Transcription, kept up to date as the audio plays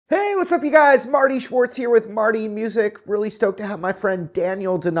What's up, you guys? Marty Schwartz here with Marty Music. Really stoked to have my friend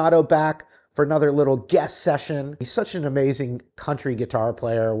Daniel Donato back for another little guest session. He's such an amazing country guitar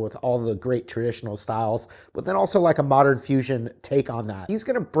player with all the great traditional styles, but then also like a modern fusion take on that. He's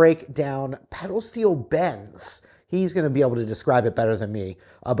gonna break down pedal steel bends. He's gonna be able to describe it better than me.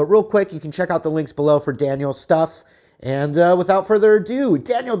 But real quick, you can check out the links below for Daniel's stuff. And without further ado,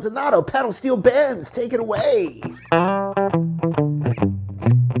 Daniel Donato, pedal steel bends, take it away.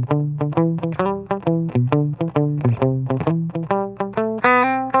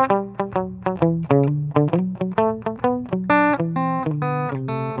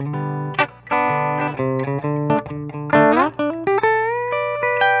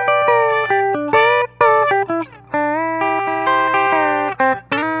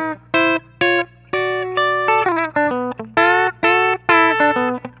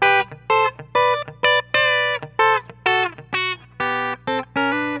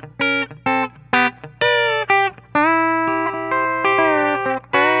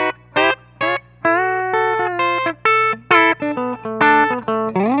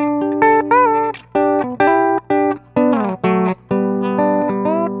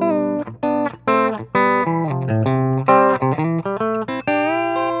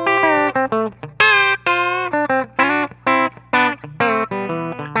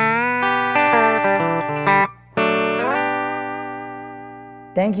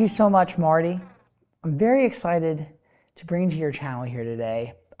 Thank you so much, Marty. I'm very excited to bring to your channel here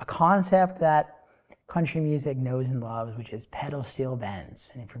today a concept that country music knows and loves, which is pedal steel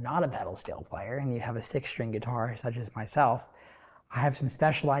bends. And if you're not a pedal steel player and you have a 6-string guitar such as myself, I have some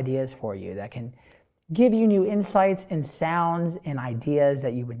special ideas for you that can give you new insights and sounds and ideas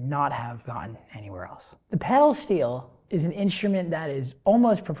that you would not have gotten anywhere else. The pedal steel is an instrument that is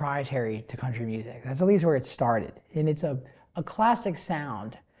almost proprietary to country music. That's at least where it started. And it's a classic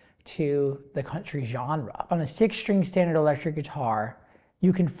sound to the country genre. On a 6-string standard electric guitar,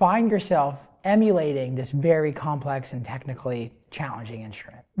 you can find yourself emulating this very complex and technically challenging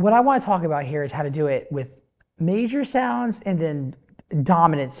instrument. What I want to talk about here is how to do it with major sounds and then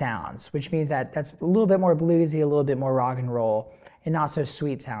dominant sounds, which means that that's a little bit more bluesy, a little bit more rock and roll, and not so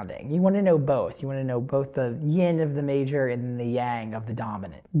sweet sounding. You want to know both. You want to know both the yin of the major and the yang of the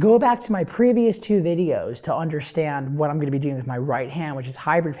dominant. Go back to my previous 2 videos to understand what I'm going to be doing with my right hand, which is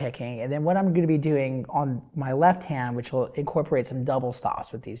hybrid picking, and then what I'm going to be doing on my left hand, which will incorporate some double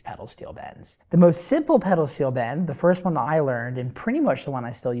stops with these pedal steel bends. The most simple pedal steel bend, the first one that I learned, and pretty much the one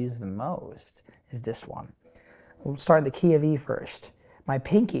I still use the most, is this one. We'll start in the key of E first. My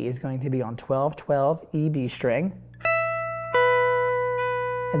pinky is going to be on 12/12 E B string.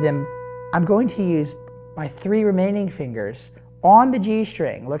 And then I'm going to use my 3 remaining fingers on the G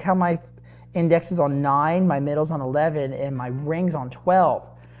string. Look how my index is on 9, my middle's on 11, and my ring's on 12.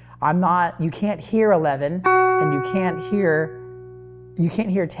 You can't hear 11, and you can't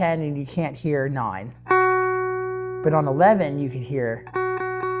hear 10, and you can't hear 9. But on 11, you can hear.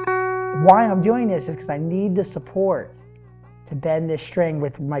 Why I'm doing this is because I need the support to bend this string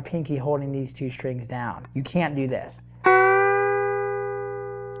with my pinky holding these 2 strings down. You can't do this.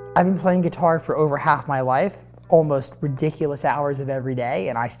 I've been playing guitar for over half my life, almost ridiculous hours of every day,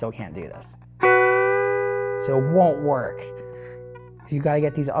 and I still can't do this. So it won't work. So you gotta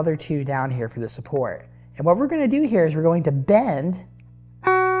get these other 2 down here for the support. And what we're gonna do here is we're going to bend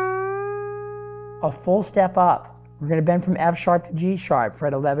a full step up. We're gonna bend from F sharp to G sharp,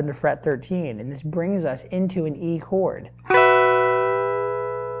 fret 11 to fret 13, and this brings us into an E chord.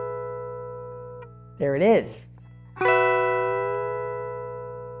 There it is.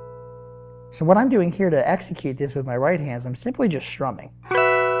 So what I'm doing here to execute this with my right hand is I'm simply just strumming.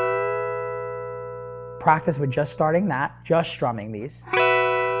 Practice with just starting that, just strumming these,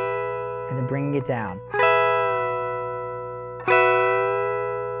 and then bringing it down.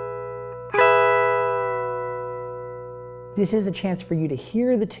 This is a chance for you to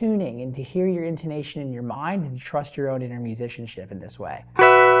hear the tuning and to hear your intonation in your mind and to trust your own inner musicianship in this way.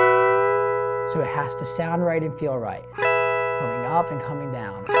 So it has to sound right and feel right. Coming up and coming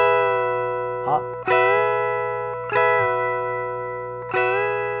down. Up.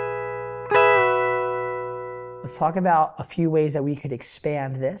 Let's talk about a few ways that we could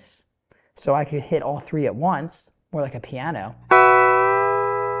expand this. So I could hit all 3 at once, more like a piano.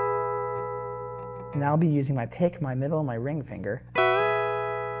 And I'll be using my pick, my middle, and my ring finger.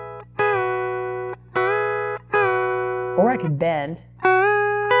 Or I could bend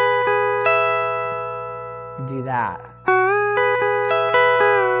and do that.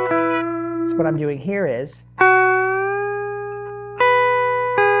 So what I'm doing here is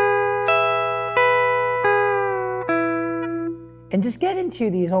And just get into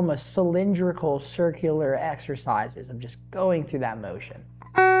these almost cylindrical, circular exercises of just going through that motion.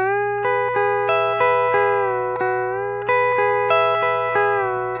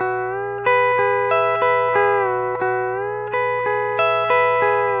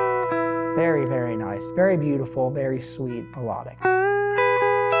 Very, very nice, very beautiful, very sweet melodic.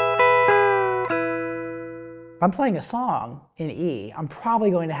 If I'm playing a song in E, I'm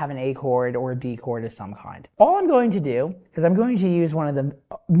probably going to have an A chord or a B chord of some kind. All I'm going to do is I'm going to use one of the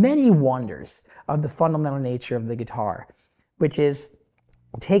many wonders of the fundamental nature of the guitar, which is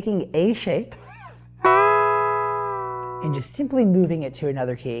taking a shape and just simply moving it to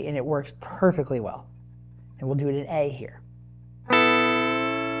another key, and it works perfectly well. And we'll do it in A here.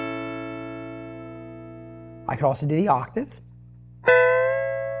 I could also do the octave.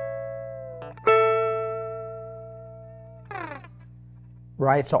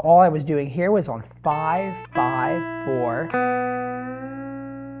 Right, so all I was doing here was on 5, 5, 4.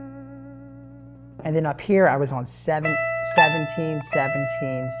 And then up here I was on 17, 17,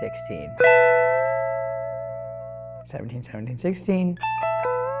 16. 17, 17, 16,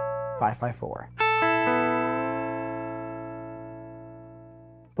 5, 5, 4.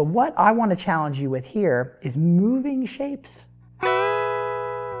 But what I want to challenge you with here is moving shapes.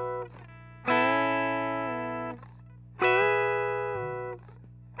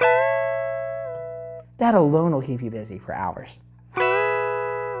 That alone will keep you busy for hours.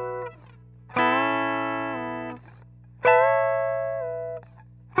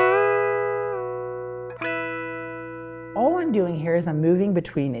 All I'm doing here is I'm moving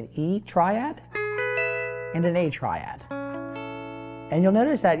between an E triad and an A triad. And you'll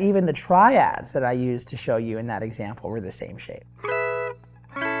notice that even the triads that I used to show you in that example were the same shape.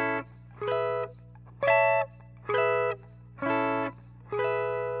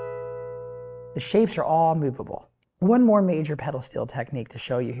 The shapes are all movable. One more major pedal steel technique to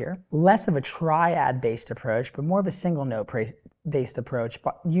show you here. Less of a triad-based approach, but more of a single note-based approach,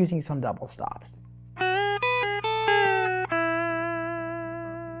 but using some double stops.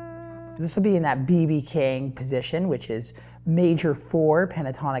 This will be in that B.B. King position, which is major 4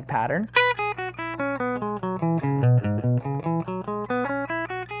 pentatonic pattern. I'm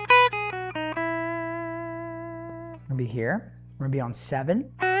gonna be here. We're gonna be on 7.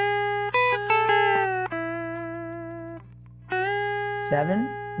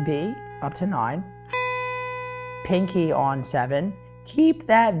 7, B, up to 9. Pinky on 7. Keep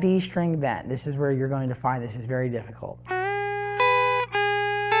that B string bent. This is where you're going to find this is very difficult. So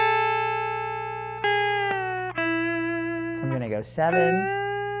I'm going to go 7,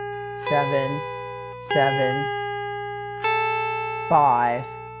 7, 7, 5,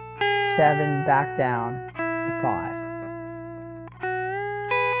 7, back down to 5.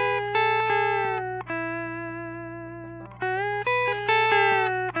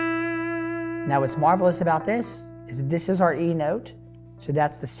 Now what's marvelous about this is that this is our E note, so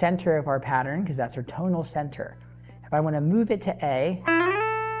that's the center of our pattern because that's our tonal center. If I want to move it to A,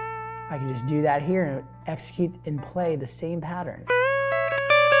 I can just do that here and execute and play the same pattern.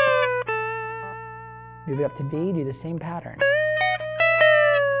 Move it up to B, do the same pattern.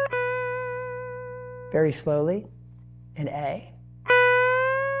 Very slowly in A.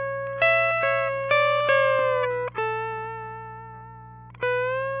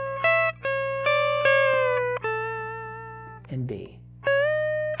 And B.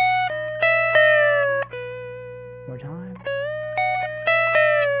 More time.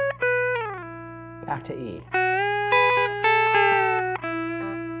 Back to E.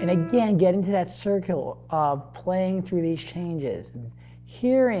 And again, get into that circle of playing through these changes and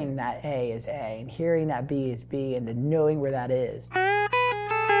hearing that A is A and hearing that B is B and then knowing where that is.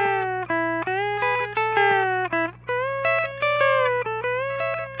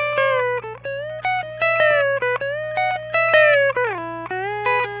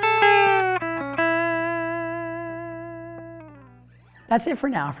 That's it for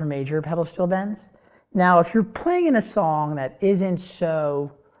now for major pedal steel bends. Now, if you're playing in a song that isn't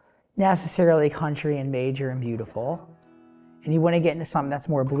so necessarily country and major and beautiful, and you want to get into something that's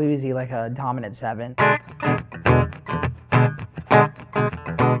more bluesy, like a dominant 7,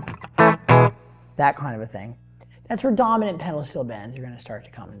 that kind of a thing, that's where dominant pedal steel bends are going to start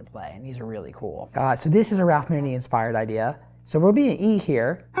to come into play, and these are really cool. So this is a Ralph Mooney inspired idea. So we'll be in E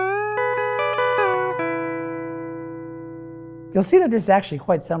here. You'll see that this is actually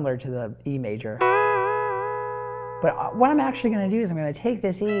quite similar to the E major. But what I'm actually going to do is I'm going to take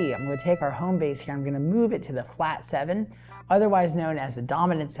this E, I'm going to take our home bass here, I'm going to move it to the flat 7, otherwise known as the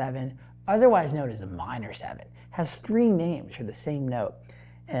dominant 7, otherwise known as the minor 7. It has 3 names for the same note,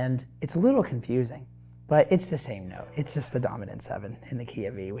 and it's a little confusing. but it's the same note. It's just the dominant 7 in the key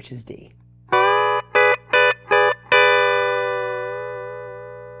of E, which is D.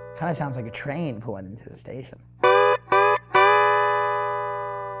 Kind of sounds like a train pulling into the station.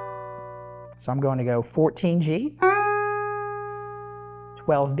 So I'm going to go 14G,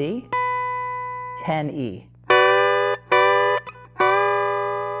 12B, 10E.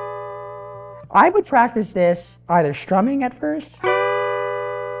 I would practice this either strumming at first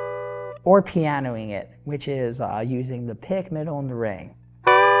or pianoing it, which is using the pick, middle, and the ring.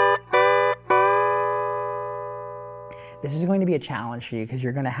 This is going to be a challenge for you because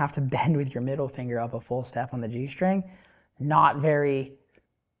you're going to have to bend with your middle finger up a full step on the G string. Not very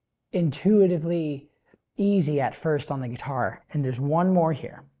intuitively easy at first on the guitar. And there's one more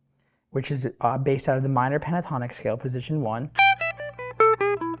here, which is based out of the minor pentatonic scale, position 1.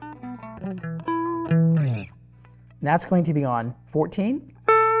 And that's going to be on 14,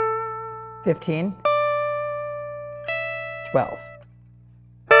 15, 12.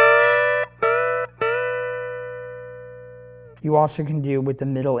 You also can do with the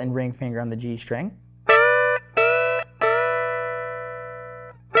middle and ring finger on the G string.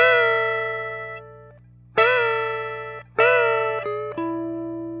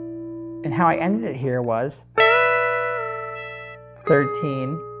 And how I ended it here was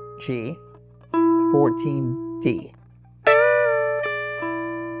 13G, 14D.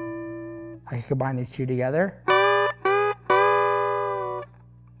 I can combine these two together.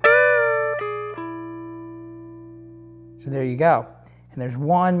 So there you go. And there's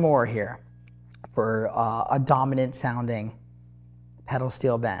one more here for a dominant sounding pedal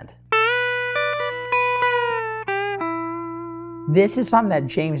steel bend. This is something that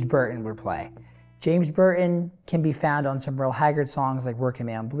James Burton would play. James Burton can be found on some Merle Haggard songs like Working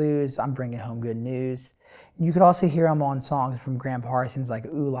Man Blues, I'm Bringing Home Good News. And you could also hear him on songs from Graham Parsons like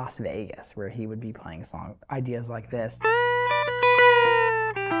Ooh, Las Vegas, where he would be playing song ideas like this.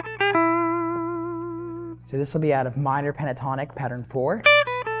 So this will be out of minor pentatonic pattern 4,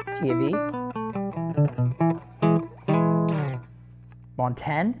 key of E. On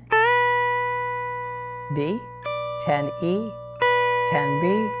 10, B, 10E,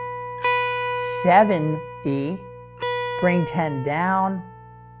 10B, 7E, bring 10 down,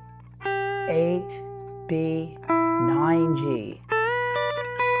 8B, 9G.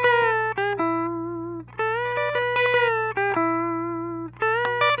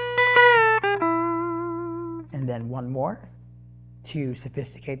 And then one more, to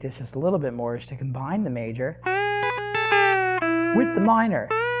sophisticate this just a little bit more, is to combine the major with the minor.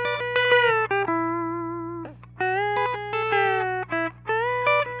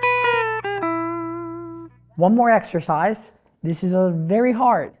 One more exercise. This is a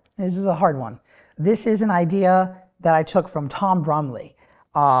hard one. This is an idea that I took from Tom Brumley,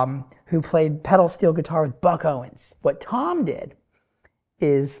 who played pedal steel guitar with Buck Owens. What Tom did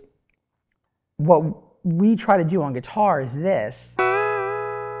is, what we try to do on guitar is this.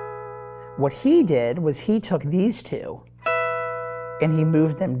 What he did was he took these two and he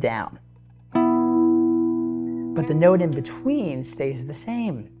moved them down. But the note in between stays the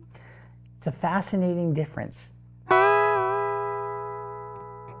same. It's a fascinating difference.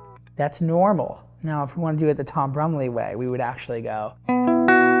 That's normal. Now, if we want to do it the Tom Brumley way, we would actually go.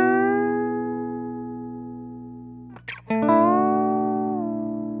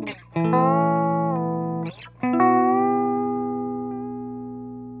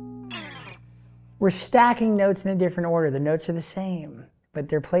 We're stacking notes in a different order. The notes are the same, but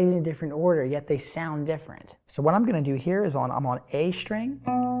they're played in a different order, yet they sound different. So what I'm going to do here is I'm on A string,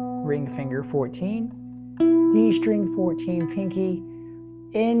 ring finger 14, D string 14, pinky,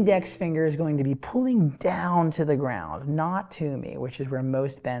 index finger is going to be pulling down to the ground, not to me, which is where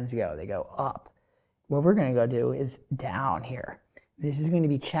most bends go. They go up. What we're going to go do is down here. This is going to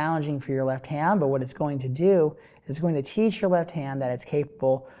be challenging for your left hand, but what it's going to do is going to teach your left hand that it's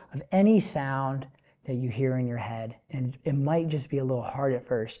capable of any sound that you hear in your head. And it might just be a little hard at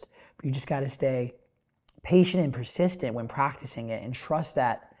first, but you just got to stay patient and persistent when practicing it and trust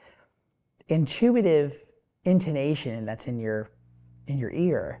that intuitive intonation that's in your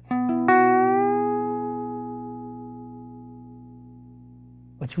ear.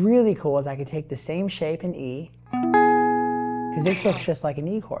 What's really cool is I could take the same shape in E, because this looks just like an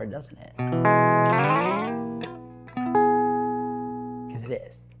E chord, doesn't it? Because it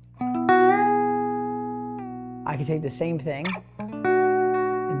is. I could take the same thing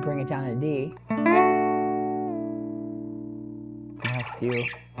and bring it down to D. And I could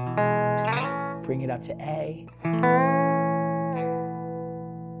bring it up to A.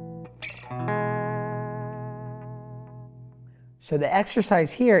 So the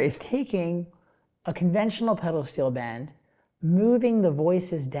exercise here is taking a conventional pedal steel bend, moving the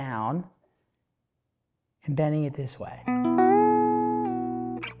voices down and bending it this way.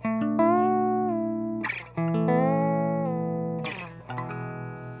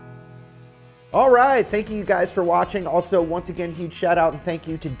 All right, thank you guys for watching. Also, once again, huge shout out and thank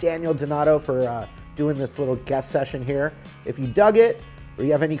you to Daniel Donato for doing this little guest session here. If you dug it, or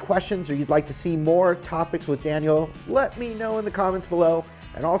you have any questions, or you'd like to see more topics with Daniel, let me know in the comments below.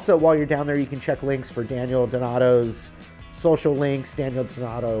 And also, while you're down there, you can check links for Daniel Donato's social links, Daniel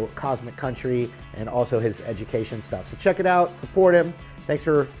Donato Cosmic Country, and also his education stuff. So check it out, support him. Thanks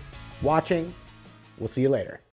for watching. We'll see you later.